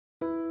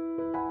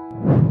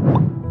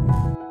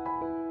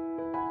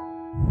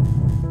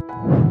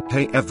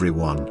Hey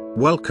everyone,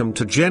 welcome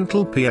to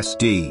Gentle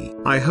PSD.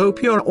 I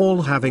hope you're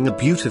all having a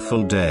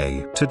beautiful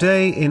day.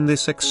 Today in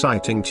this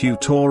exciting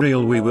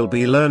tutorial we will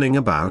be learning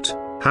about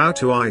how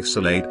to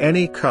isolate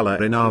any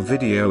color in our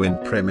video in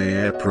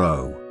Premiere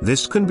Pro.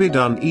 This can be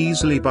done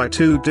easily by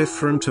two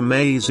different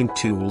amazing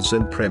tools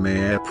in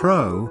Premiere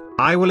Pro.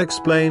 I will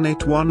explain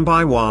it one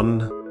by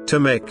one to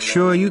make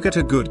sure you get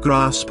a good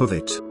grasp of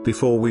it.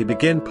 Before we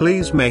begin,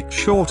 please make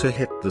sure to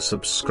hit the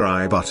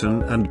subscribe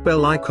button and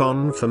bell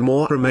icon for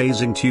more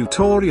amazing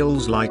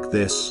tutorials like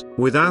this.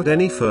 Without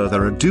any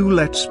further ado,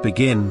 let's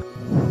begin.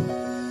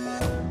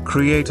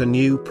 Create a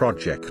new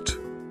project.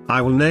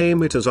 I will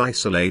name it as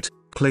Isolate.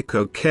 Click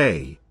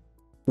OK.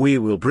 We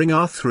will bring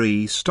our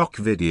 3 stock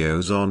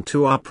videos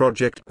onto our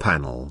project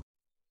panel.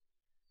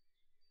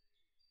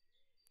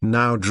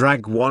 Now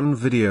drag one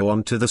video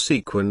onto the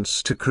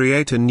sequence to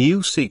create a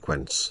new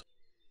sequence.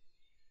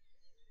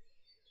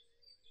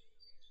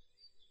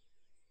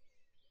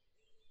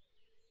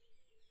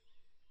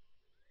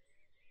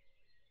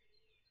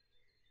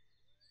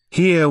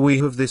 Here we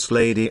have this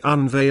lady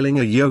unveiling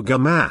a yoga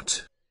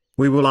mat.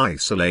 We will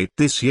isolate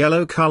this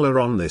yellow color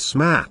on this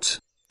mat.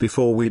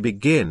 Before we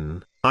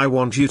begin, I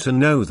want you to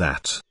know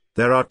that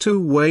there are 2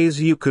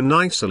 ways you can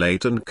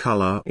isolate and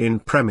color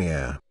in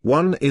Premiere.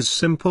 One is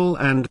simple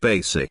and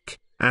basic,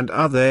 and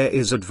other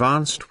is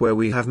advanced where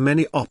we have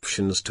many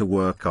options to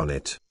work on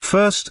it.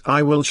 First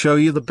I will show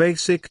you the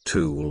basic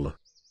tool.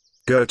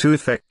 Go to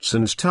Effects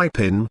and type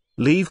in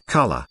Leave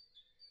Color.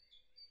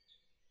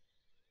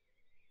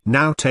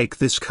 Now take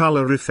this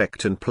color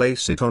effect and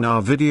place it on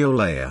our video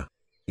layer.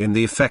 In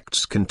the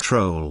Effects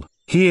control,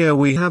 here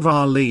we have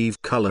our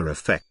Leave Color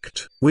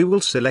effect. We will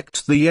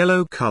select the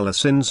yellow color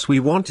since we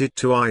want it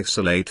to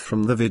isolate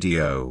from the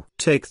video.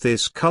 Take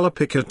this color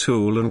picker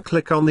tool and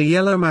click on the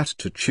yellow mat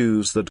to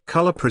choose that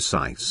color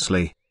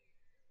precisely.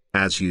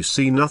 As you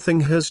see,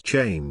 nothing has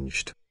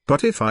changed,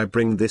 but if I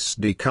bring this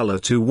decolor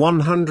to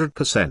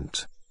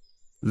 100%,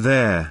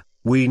 there,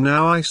 we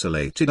now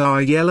isolated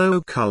our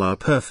yellow color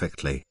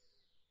perfectly.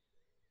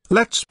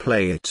 Let's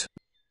play it.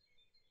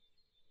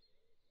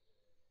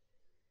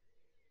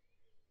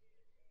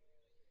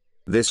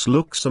 This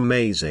looks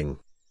amazing.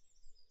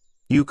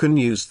 You can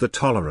use the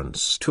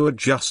tolerance to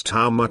adjust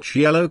how much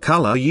yellow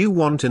color you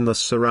want in the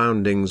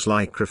surroundings,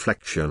 like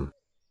reflection.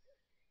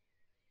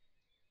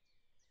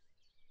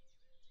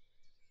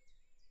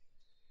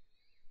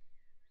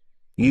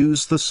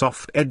 Use the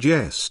soft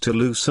edges to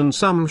loosen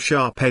some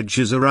sharp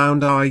edges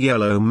around our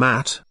yellow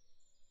mat.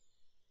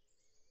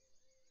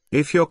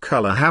 If your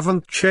color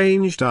haven't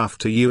changed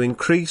after you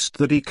increased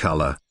the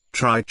decolor,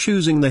 try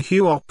choosing the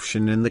hue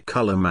option in the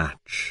color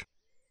match.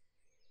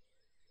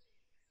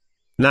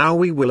 Now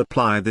we will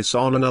apply this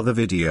on another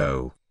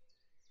video.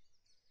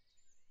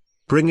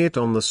 Bring it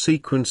on the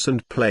sequence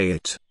and play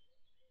it.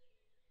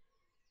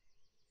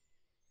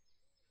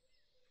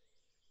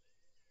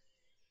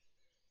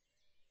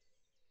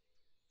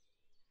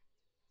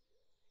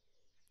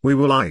 We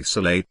will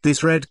isolate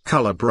this red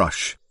color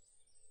brush.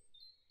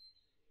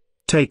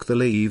 Take the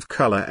Leave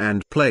Color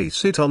and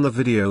place it on the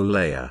video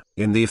layer.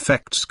 In the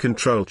Effects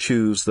control,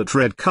 choose that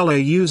red color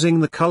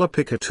using the color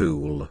picker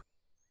tool.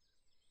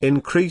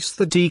 Increase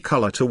the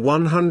decolor to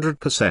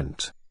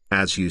 100%.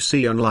 As you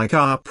see, unlike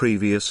our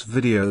previous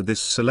video, this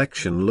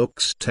selection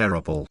looks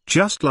terrible.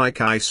 Just like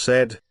I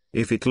said,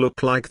 if it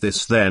looked like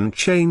this, then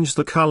change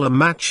the color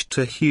match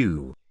to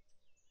hue.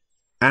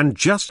 And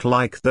just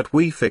like that,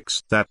 we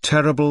fixed that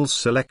terrible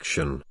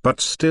selection. But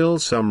still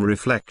some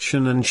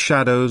reflection and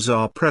shadows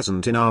are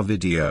present in our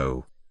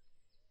video.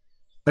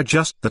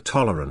 Adjust the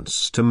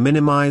tolerance to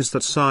minimize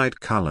the side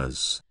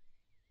colors.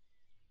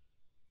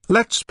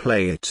 Let's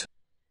play it.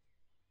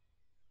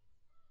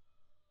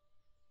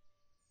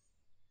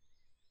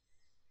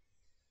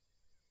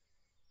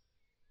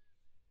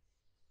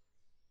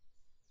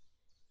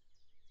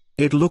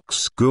 It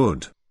looks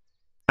good.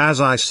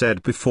 As I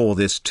said before,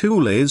 this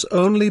tool is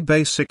only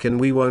basic and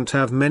we won't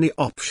have many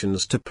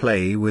options to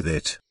play with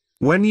it.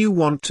 When you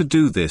want to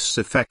do this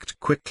effect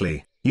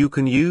quickly, you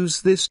can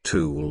use this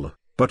tool,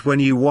 but when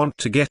you want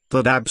to get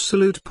that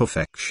absolute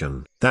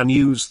perfection, then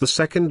use the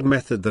second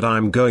method that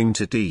I'm going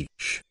to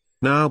teach.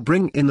 Now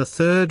bring in the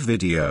third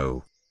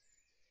video.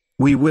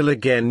 We will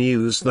again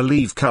use the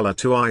Leave Color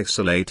to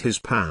isolate his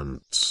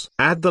pants.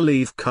 Add the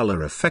Leave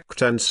Color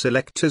effect and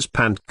select his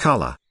pant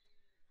color.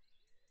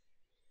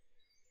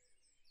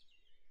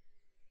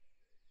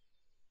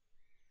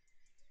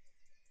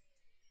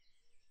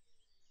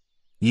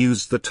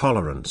 Use the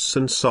tolerance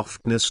and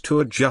softness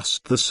to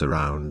adjust the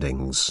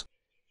surroundings.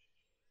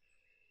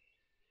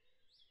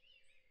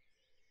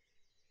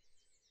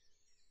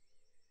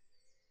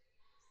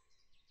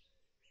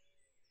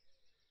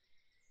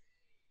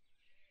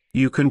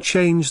 You can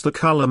change the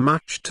color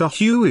match to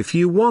hue if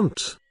you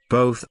want.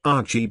 Both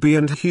RGB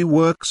and hue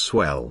works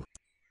well.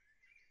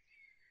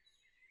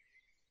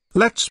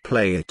 Let's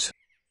play it.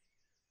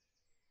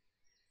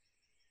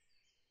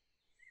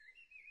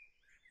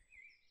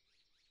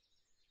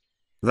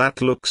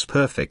 That looks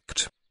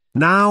perfect.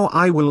 Now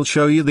I will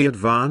show you the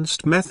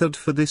advanced method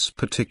for this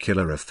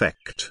particular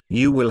effect.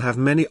 You will have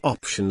many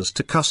options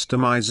to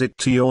customize it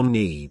to your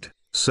need.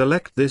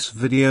 Select this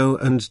video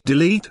and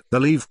delete the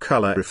leaf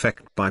color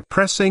effect by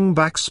pressing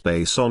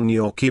backspace on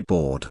your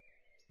keyboard.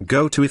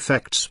 Go to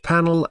Effects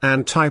panel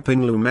and type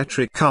in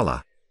Lumetric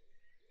Color.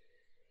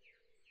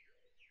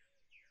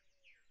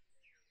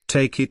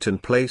 Take it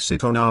and place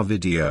it on our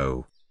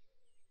video.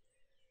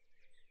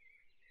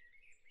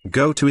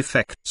 Go to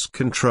Effects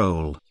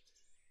Control.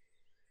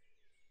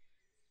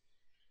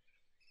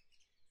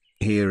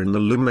 Here in the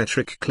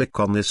Lumetric, click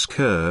on this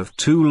Curve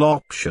Tool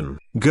option.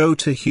 Go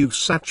to Hue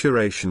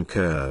Saturation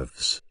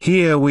Curves.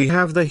 Here we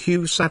have the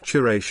Hue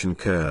Saturation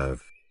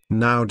Curve.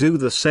 Now do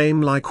the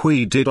same like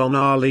we did on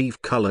our Leaf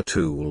Color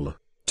tool.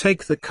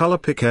 Take the color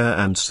picker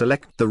and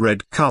select the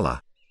red color.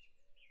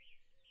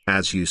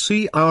 As you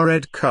see, our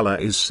red color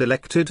is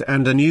selected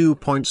and a new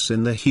points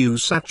in the hue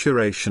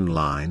saturation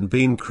line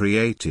being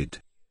created.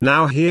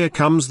 Now here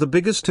comes the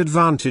biggest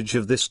advantage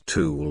of this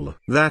tool.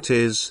 That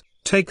is,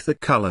 take the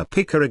color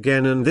picker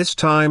again and this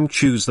time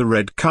choose the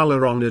red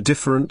color on a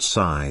different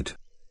side.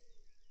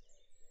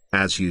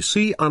 As you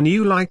see, a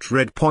new light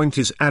red point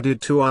is added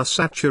to our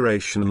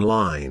saturation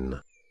line.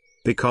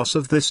 Because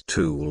of this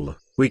tool,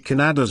 we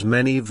can add as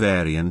many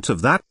variants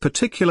of that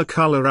particular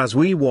color as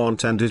we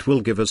want, and it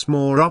will give us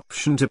more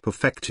option to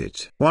perfect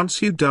it.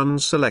 Once you've done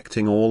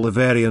selecting all the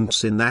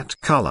variants in that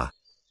color,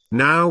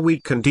 now we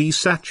can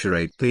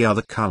desaturate the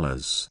other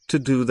colors. To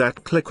do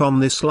that, click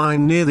on this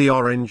line near the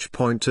orange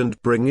point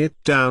and bring it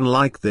down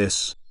like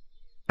this.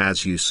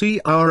 As you see,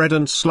 our red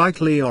and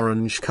slightly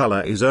orange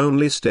color is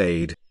only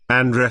stayed,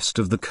 and rest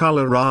of the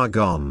color are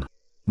gone.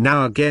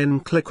 Now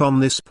again click on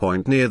this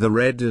point near the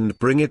red and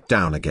bring it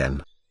down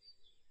again.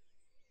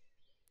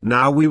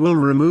 Now we will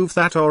remove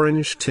that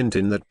orange tint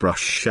in that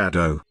brush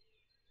shadow.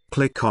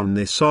 Click on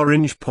this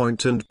orange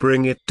point and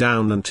bring it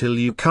down until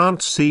you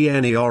can't see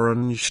any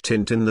orange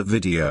tint in the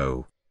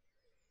video.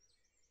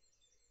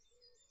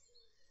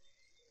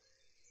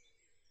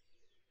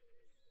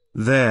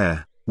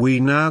 There, we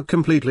now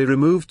completely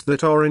removed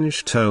that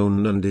orange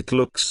tone and it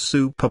looks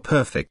super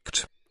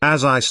perfect.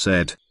 As I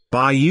said,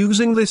 by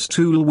using this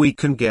tool we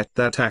can get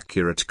that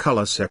accurate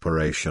color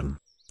separation.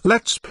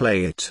 Let's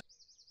play it.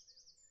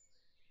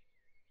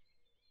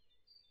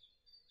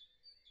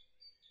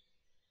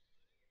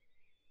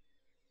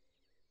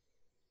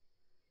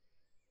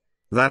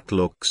 That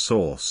looks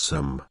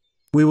awesome.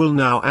 We will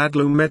now add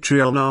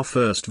Lumetri on our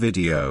first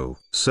video.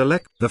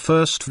 Select the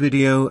first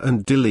video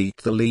and delete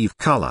the leaf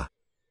color.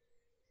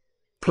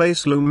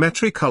 Place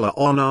Lumetri color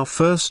on our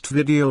first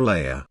video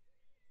layer.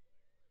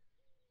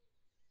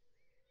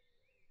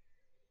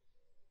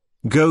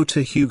 Go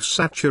to Hue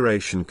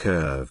Saturation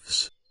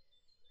Curves.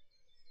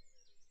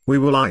 We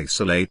will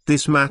isolate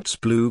this matte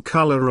blue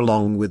color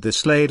along with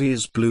this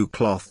lady's blue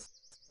cloth.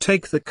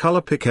 Take the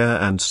color picker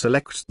and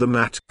select the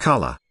matte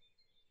color.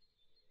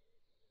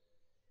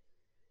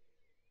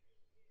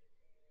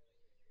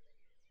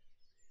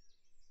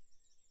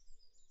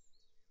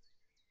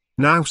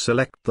 Now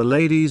select the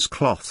lady's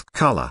cloth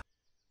color.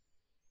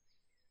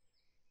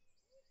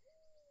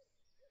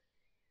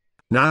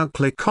 Now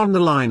click on the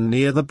line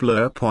near the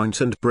blur point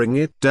and bring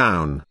it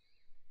down.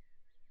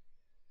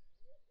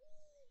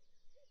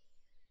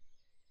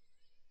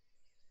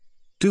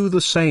 Do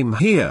the same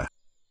here.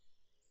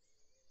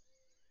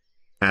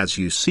 As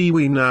you see,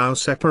 we now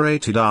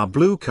separated our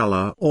blue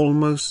color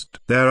almost.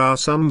 There are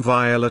some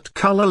violet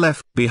color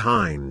left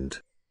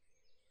behind.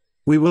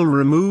 We will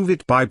remove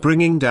it by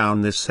bringing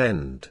down this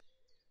end.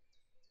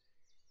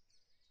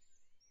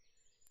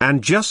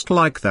 And just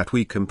like that,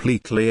 we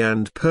completely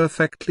and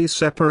perfectly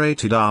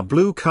separated our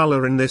blue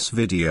color in this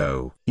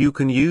video. You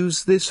can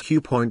use this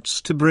hue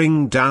points to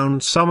bring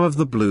down some of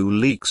the blue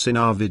leaks in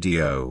our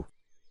video.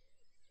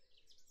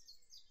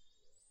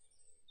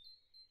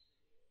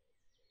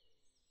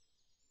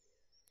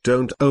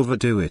 Don't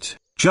overdo it,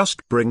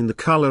 just bring the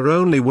color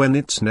only when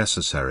it's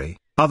necessary,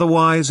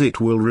 otherwise it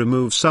will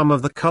remove some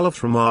of the color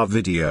from our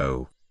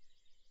video.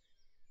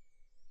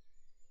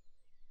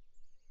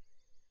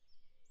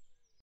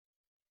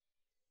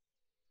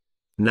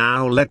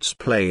 Now let's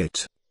play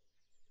it.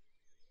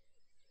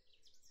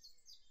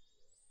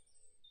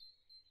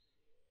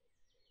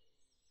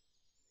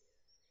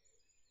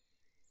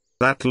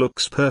 That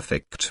looks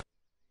perfect.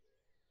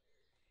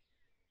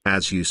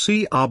 As you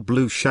see, our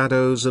blue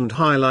shadows and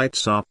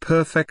highlights are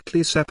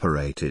perfectly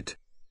separated.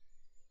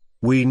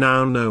 We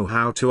now know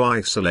how to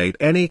isolate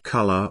any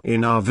color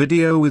in our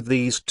video with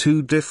these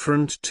two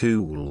different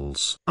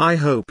tools. I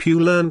hope you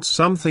learned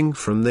something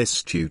from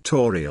this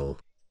tutorial.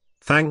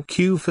 Thank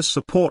you for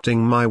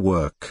supporting my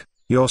work.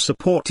 Your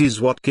support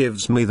is what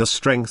gives me the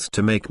strength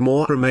to make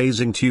more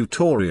amazing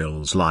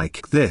tutorials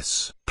like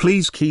this.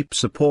 Please keep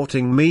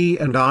supporting me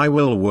and I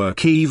will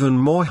work even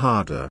more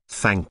harder.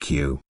 Thank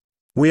you.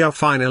 We are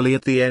finally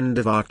at the end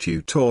of our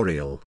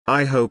tutorial.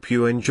 I hope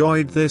you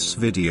enjoyed this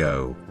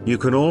video. You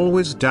can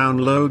always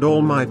download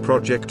all my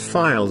project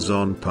files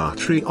on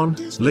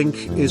Patreon. Link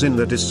is in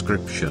the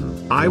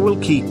description. I will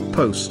keep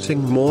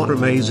posting more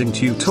amazing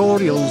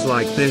tutorials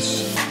like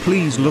this.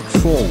 Please look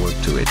forward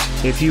to it.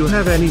 If you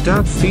have any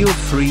doubt, feel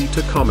free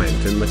to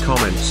comment in the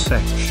comments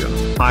section.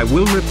 I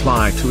will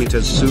reply to it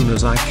as soon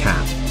as I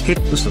can. Hit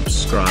the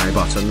subscribe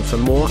button for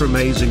more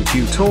amazing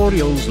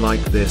tutorials like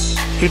this.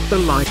 Hit the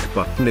like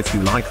button if you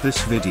like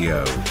this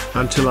video.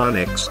 Until our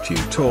next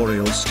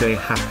tutorial, stay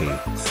happy.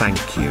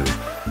 Thank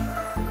you.